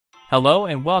Hello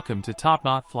and welcome to Top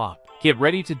Not Flop. Get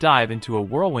ready to dive into a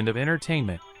whirlwind of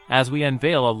entertainment as we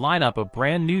unveil a lineup of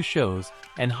brand new shows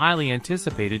and highly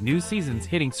anticipated new seasons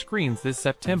hitting screens this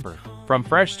September. From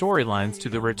fresh storylines to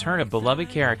the return of beloved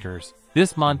characters,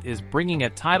 this month is bringing a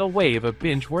tidal wave of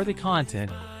binge-worthy content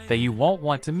that you won't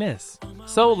want to miss.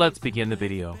 So let's begin the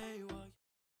video.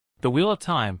 The Wheel of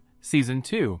Time, Season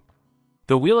 2.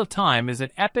 The Wheel of Time is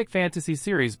an epic fantasy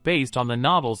series based on the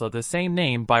novels of the same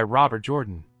name by Robert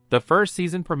Jordan. The first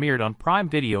season premiered on Prime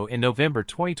Video in November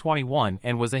 2021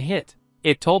 and was a hit.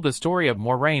 It told the story of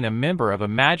Moraine, a member of a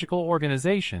magical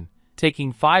organization,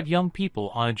 taking 5 young people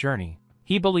on a journey.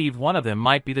 He believed one of them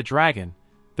might be the dragon,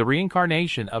 the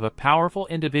reincarnation of a powerful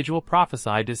individual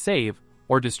prophesied to save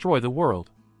or destroy the world.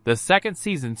 The second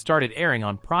season started airing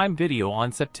on Prime Video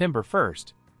on September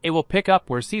 1st. It will pick up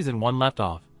where Season 1 left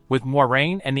off, with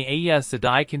Moraine and the Aes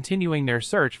Sedai continuing their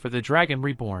search for the Dragon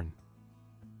Reborn.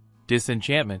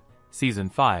 Disenchantment, Season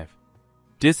 5.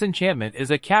 Disenchantment is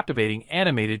a captivating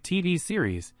animated TV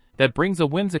series that brings a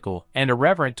whimsical and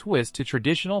irreverent twist to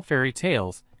traditional fairy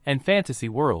tales and fantasy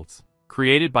worlds.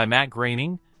 Created by Matt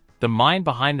Groening, the mind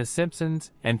behind The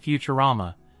Simpsons and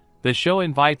Futurama, the show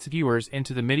invites viewers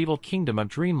into the medieval kingdom of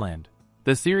Dreamland.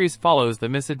 The series follows the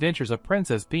misadventures of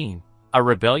Princess Bean, a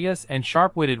rebellious and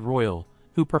sharp-witted royal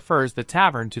who prefers the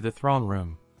tavern to the throne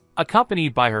room.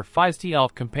 Accompanied by her feisty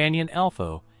elf companion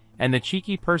Elfo and the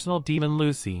cheeky personal demon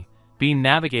Lucy, Bean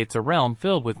navigates a realm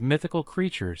filled with mythical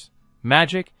creatures,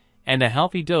 magic, and a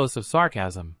healthy dose of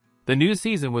sarcasm. The new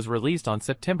season was released on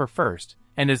September 1st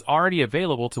and is already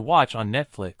available to watch on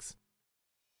Netflix.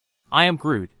 I Am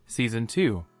Groot, Season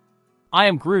 2. I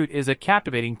Am Groot is a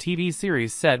captivating TV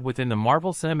series set within the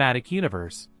Marvel Cinematic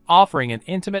Universe, offering an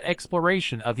intimate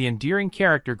exploration of the endearing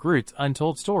character Groot's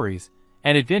untold stories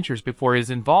and adventures before his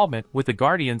involvement with the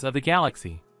Guardians of the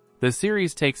Galaxy. The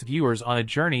series takes viewers on a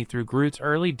journey through Groot's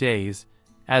early days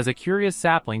as a curious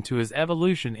sapling to his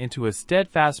evolution into a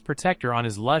steadfast protector on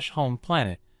his lush home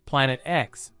planet, Planet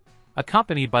X.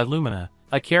 Accompanied by Lumina,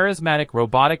 a charismatic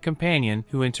robotic companion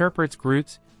who interprets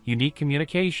Groot's unique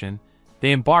communication,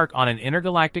 they embark on an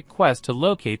intergalactic quest to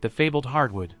locate the fabled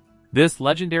hardwood. This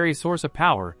legendary source of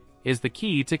power is the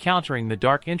key to countering the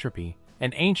dark entropy,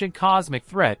 an ancient cosmic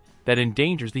threat that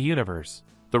endangers the universe.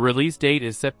 The release date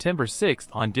is September 6th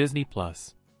on Disney+.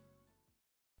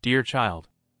 Dear Child.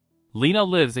 Lena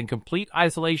lives in complete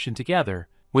isolation together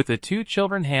with the 2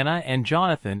 children Hannah and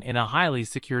Jonathan in a highly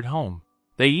secured home.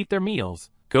 They eat their meals,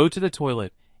 go to the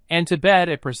toilet, and to bed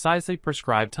at precisely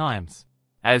prescribed times.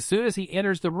 As soon as he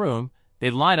enters the room, they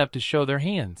line up to show their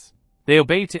hands. They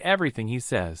obey to everything he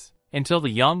says, until the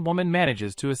young woman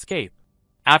manages to escape.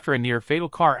 After a near-fatal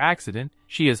car accident,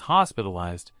 she is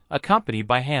hospitalized, accompanied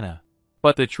by Hannah.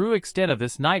 But the true extent of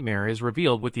this nightmare is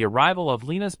revealed with the arrival of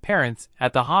Lena's parents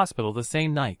at the hospital the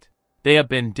same night. They have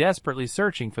been desperately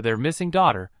searching for their missing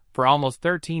daughter for almost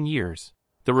 13 years.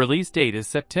 The release date is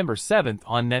September 7th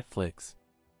on Netflix.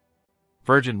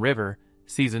 Virgin River,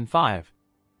 Season 5.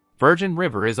 Virgin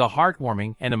River is a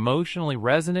heartwarming and emotionally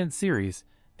resonant series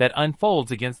that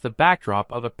unfolds against the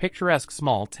backdrop of a picturesque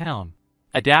small town.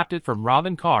 Adapted from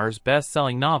Robin Carr's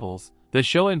best-selling novels, the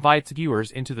show invites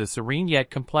viewers into the serene yet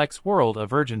complex world of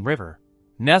Virgin River.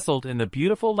 Nestled in the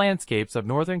beautiful landscapes of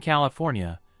Northern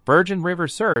California, Virgin River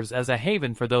serves as a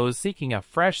haven for those seeking a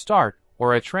fresh start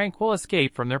or a tranquil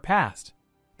escape from their past.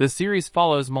 The series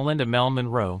follows Melinda Mel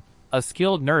Monroe, a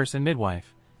skilled nurse and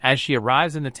midwife, as she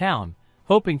arrives in the town,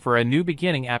 hoping for a new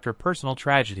beginning after personal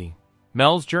tragedy.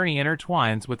 Mel's journey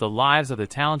intertwines with the lives of the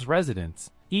town's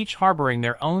residents, each harboring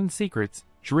their own secrets,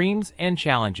 dreams, and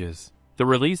challenges. The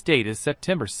release date is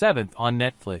September 7th on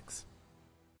Netflix.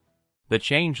 The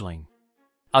Changeling.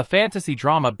 A fantasy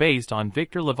drama based on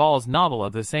Victor Laval's novel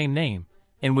of the same name,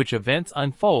 in which events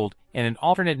unfold in an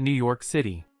alternate New York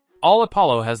City. All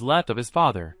Apollo has left of his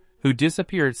father, who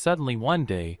disappeared suddenly one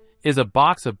day, is a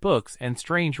box of books and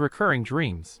strange recurring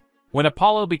dreams. When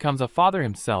Apollo becomes a father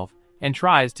himself and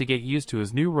tries to get used to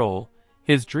his new role,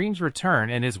 his dreams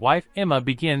return and his wife Emma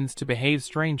begins to behave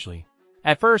strangely.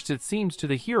 At first it seems to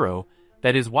the hero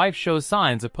that his wife shows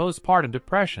signs of postpartum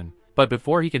depression, but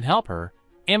before he can help her,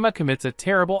 Emma commits a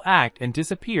terrible act and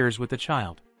disappears with the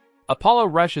child. Apollo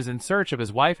rushes in search of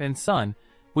his wife and son,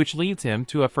 which leads him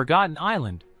to a forgotten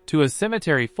island, to a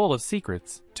cemetery full of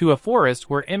secrets, to a forest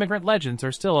where immigrant legends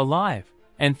are still alive,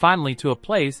 and finally to a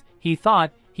place he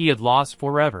thought he had lost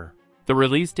forever. The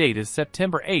release date is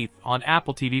September 8th on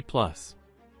Apple TV+.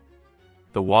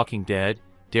 The Walking Dead,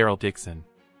 Daryl Dixon.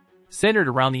 Centered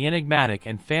around the enigmatic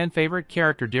and fan-favorite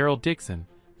character Daryl Dixon,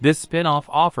 this spin-off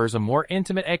offers a more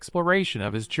intimate exploration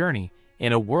of his journey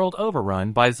in a world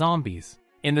overrun by zombies.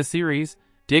 In the series,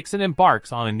 Dixon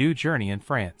embarks on a new journey in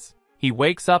France. He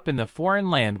wakes up in the foreign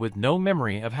land with no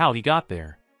memory of how he got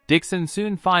there. Dixon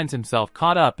soon finds himself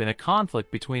caught up in a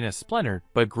conflict between a splintered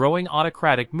but growing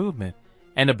autocratic movement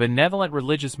and a benevolent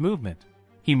religious movement.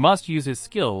 He must use his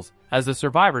skills as a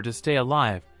survivor to stay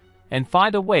alive and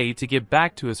find a way to give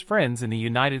back to his friends in the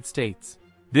United States.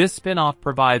 This spin-off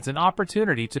provides an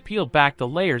opportunity to peel back the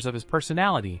layers of his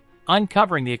personality,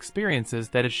 uncovering the experiences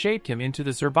that have shaped him into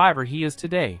the survivor he is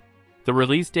today. The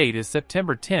release date is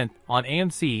September 10th on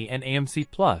AMC and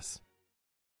AMC+.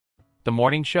 The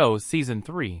Morning Show Season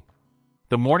 3.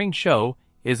 The Morning Show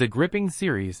is a gripping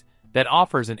series that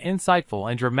offers an insightful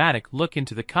and dramatic look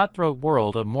into the cutthroat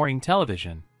world of morning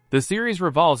television. The series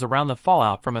revolves around the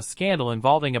fallout from a scandal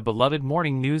involving a beloved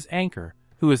morning news anchor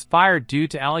who is fired due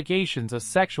to allegations of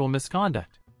sexual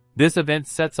misconduct. This event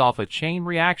sets off a chain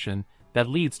reaction that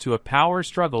leads to a power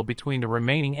struggle between the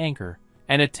remaining anchor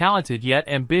and a talented yet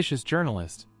ambitious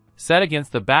journalist. Set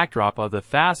against the backdrop of the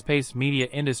fast-paced media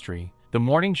industry, the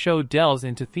morning show delves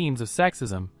into themes of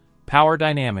sexism, power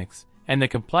dynamics, and the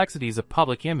complexities of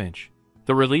public image.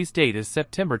 The release date is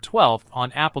September 12th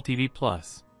on Apple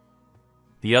TV+.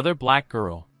 The Other Black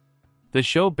Girl. The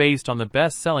show, based on the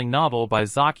best-selling novel by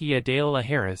Zakiya De La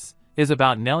Harris, is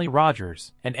about Nellie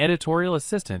Rogers, an editorial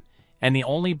assistant and the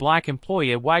only black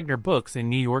employee at Wagner Books in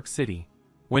New York City.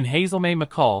 When Hazel Mae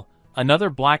McCall, another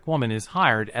black woman, is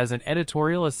hired as an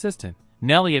editorial assistant,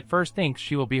 Nellie at first thinks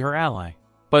she will be her ally.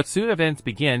 But soon events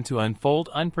begin to unfold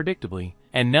unpredictably,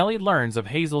 and Nellie learns of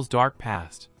Hazel's dark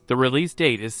past. The release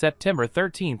date is September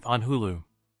 13th on Hulu.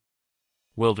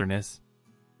 Wilderness.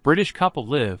 British couple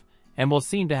live and will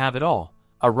seem to have it all: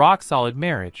 a rock-solid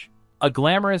marriage, a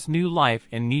glamorous new life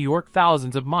in New York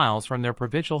thousands of miles from their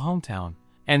provincial hometown,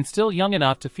 and still young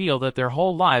enough to feel that their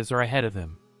whole lives are ahead of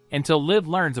them. Until Liv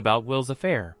learns about Will's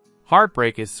affair.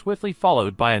 Heartbreak is swiftly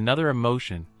followed by another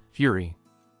emotion: fury.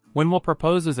 When Will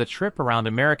proposes a trip around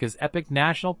America's epic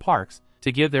national parks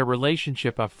to give their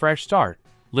relationship a fresh start,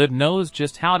 Liv knows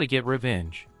just how to get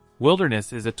revenge.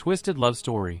 Wilderness is a twisted love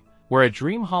story, where a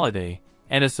dream holiday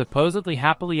and a supposedly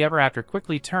happily ever after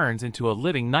quickly turns into a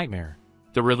living nightmare.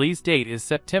 The release date is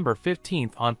September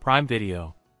 15th on Prime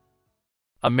Video.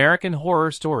 American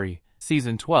Horror Story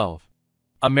Season 12.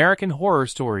 American Horror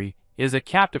Story is a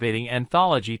captivating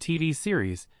anthology TV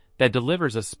series that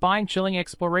delivers a spine-chilling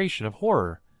exploration of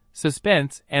horror,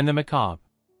 suspense, and the macabre.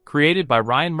 Created by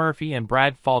Ryan Murphy and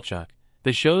Brad Falchuk,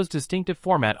 the show's distinctive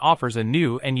format offers a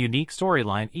new and unique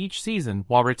storyline each season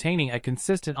while retaining a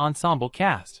consistent ensemble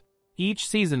cast. Each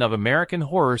season of American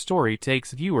Horror Story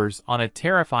takes viewers on a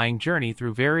terrifying journey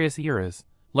through various eras,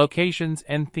 locations,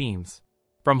 and themes.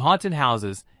 From haunted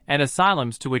houses and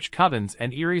asylums to witch covens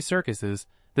and eerie circuses,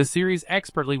 the series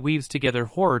expertly weaves together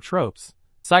horror tropes,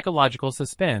 psychological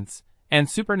suspense, and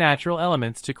supernatural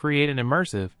elements to create an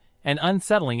immersive and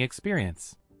unsettling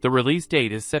experience. The release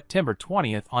date is September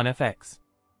 20th on FX.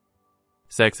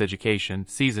 Sex Education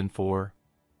Season 4.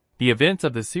 The events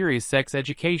of the series Sex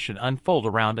Education unfold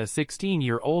around a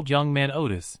 16-year-old young man,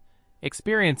 Otis,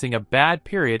 experiencing a bad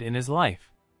period in his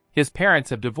life. His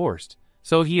parents have divorced,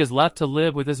 so he is left to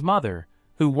live with his mother,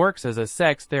 who works as a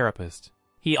sex therapist.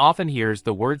 He often hears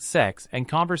the word sex and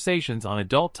conversations on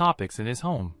adult topics in his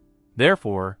home.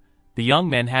 Therefore, the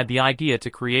young man had the idea to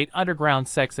create underground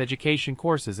sex education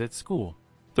courses at school.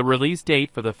 The release date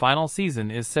for the final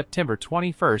season is September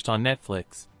 21st on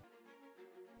Netflix.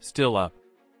 Still Up.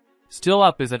 Still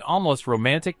Up is an almost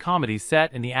romantic comedy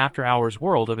set in the after-hours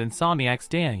world of Insomniac's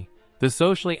Danny, the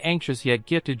socially anxious yet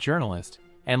gifted journalist,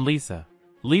 and Lisa.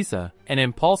 Lisa, an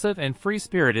impulsive and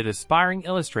free-spirited aspiring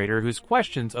illustrator whose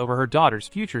questions over her daughter's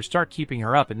future start keeping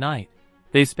her up at night.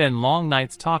 They spend long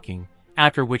nights talking,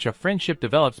 after which a friendship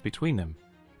develops between them.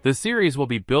 The series will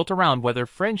be built around whether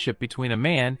friendship between a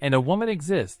man and a woman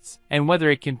exists, and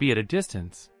whether it can be at a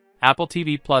distance. Apple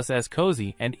TV Plus'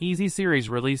 cozy and easy series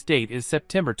release date is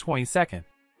September 22nd.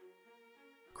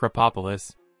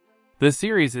 Krapopolis. The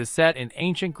series is set in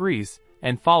ancient Greece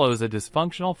and follows a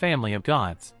dysfunctional family of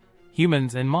gods,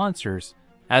 humans, and monsters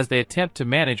as they attempt to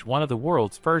manage one of the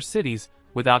world's first cities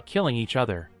without killing each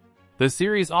other. The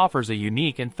series offers a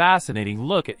unique and fascinating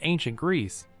look at ancient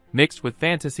Greece, mixed with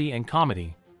fantasy and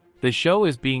comedy. The show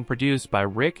is being produced by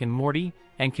Rick and Morty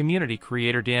and community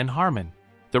creator Dan Harmon.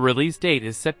 The release date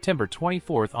is September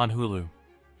 24th on Hulu.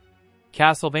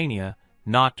 Castlevania,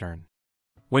 Nocturne.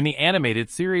 When the animated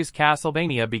series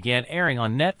Castlevania began airing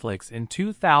on Netflix in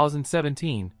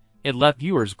 2017, it left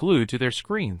viewers glued to their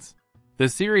screens. The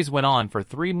series went on for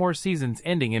 3 more seasons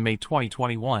ending in May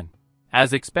 2021.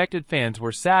 As expected, fans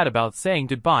were sad about saying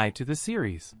goodbye to the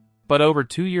series. But over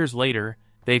 2 years later,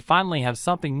 they finally have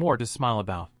something more to smile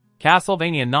about.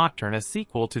 Castlevania Nocturne, a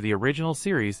sequel to the original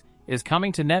series, is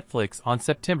coming to Netflix on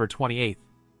September 28th.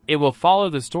 It will follow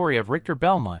the story of Richter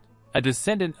Belmont, a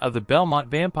descendant of the Belmont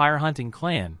vampire hunting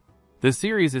clan. The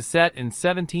series is set in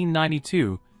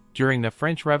 1792 during the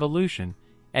French Revolution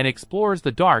and explores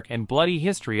the dark and bloody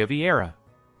history of the era.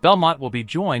 Belmont will be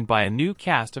joined by a new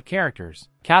cast of characters.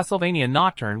 Castlevania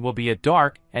Nocturne will be a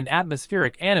dark and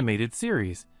atmospheric animated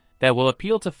series that will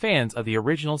appeal to fans of the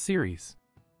original series.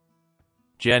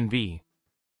 Gen V.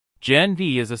 Gen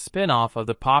V is a spin-off of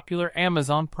the popular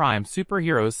Amazon Prime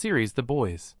superhero series The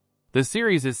Boys. The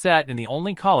series is set in the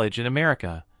only college in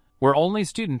America where only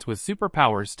students with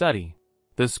superpowers study.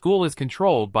 The school is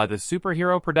controlled by the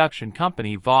superhero production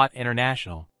company Vought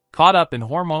International. Caught up in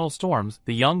hormonal storms,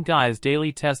 the young guys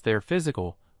daily test their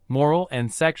physical, moral,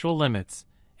 and sexual limits,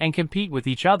 and compete with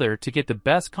each other to get the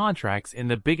best contracts in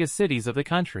the biggest cities of the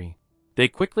country. They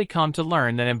quickly come to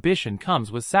learn that ambition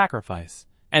comes with sacrifice,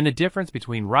 and the difference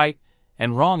between right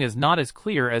and wrong is not as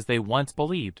clear as they once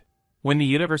believed. When the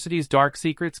university's dark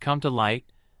secrets come to light,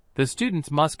 the students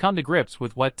must come to grips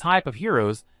with what type of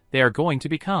heroes they are going to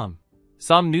become.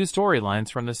 Some new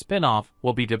storylines from the spin-off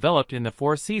will be developed in the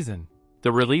fourth season.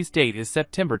 The release date is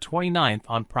September 29th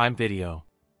on Prime Video.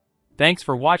 Thanks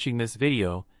for watching this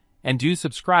video, and do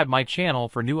subscribe my channel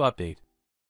for new update.